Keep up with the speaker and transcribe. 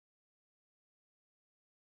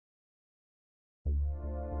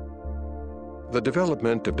The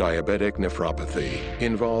development of diabetic nephropathy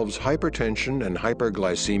involves hypertension and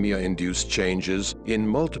hyperglycemia-induced changes in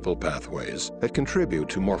multiple pathways that contribute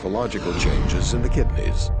to morphological changes in the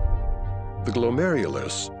kidneys. The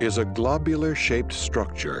glomerulus is a globular-shaped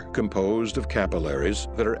structure composed of capillaries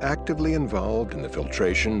that are actively involved in the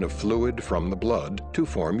filtration of fluid from the blood to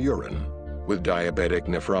form urine. With diabetic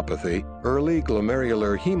nephropathy, early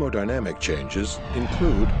glomerular hemodynamic changes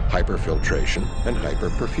include hyperfiltration and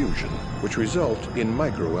hyperperfusion, which result in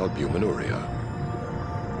microalbuminuria.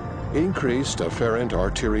 Increased afferent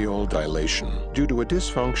arteriole dilation due to a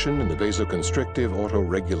dysfunction in the vasoconstrictive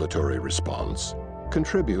autoregulatory response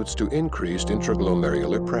contributes to increased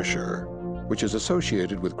intraglomerular pressure, which is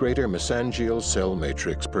associated with greater mesangial cell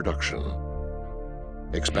matrix production.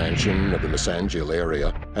 Expansion of the mesangial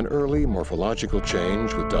area, an early morphological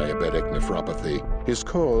change with diabetic nephropathy, is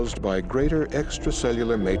caused by greater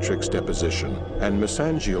extracellular matrix deposition and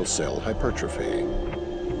mesangial cell hypertrophy.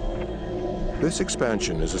 This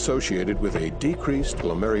expansion is associated with a decreased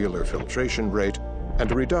glomerular filtration rate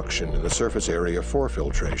and a reduction in the surface area for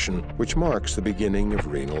filtration, which marks the beginning of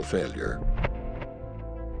renal failure.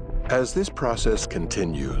 As this process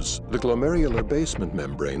continues, the glomerular basement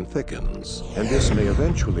membrane thickens, and this may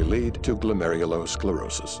eventually lead to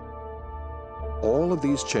glomerulosclerosis. All of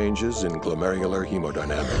these changes in glomerular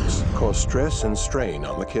hemodynamics cause stress and strain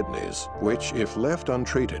on the kidneys, which, if left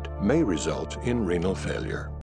untreated, may result in renal failure.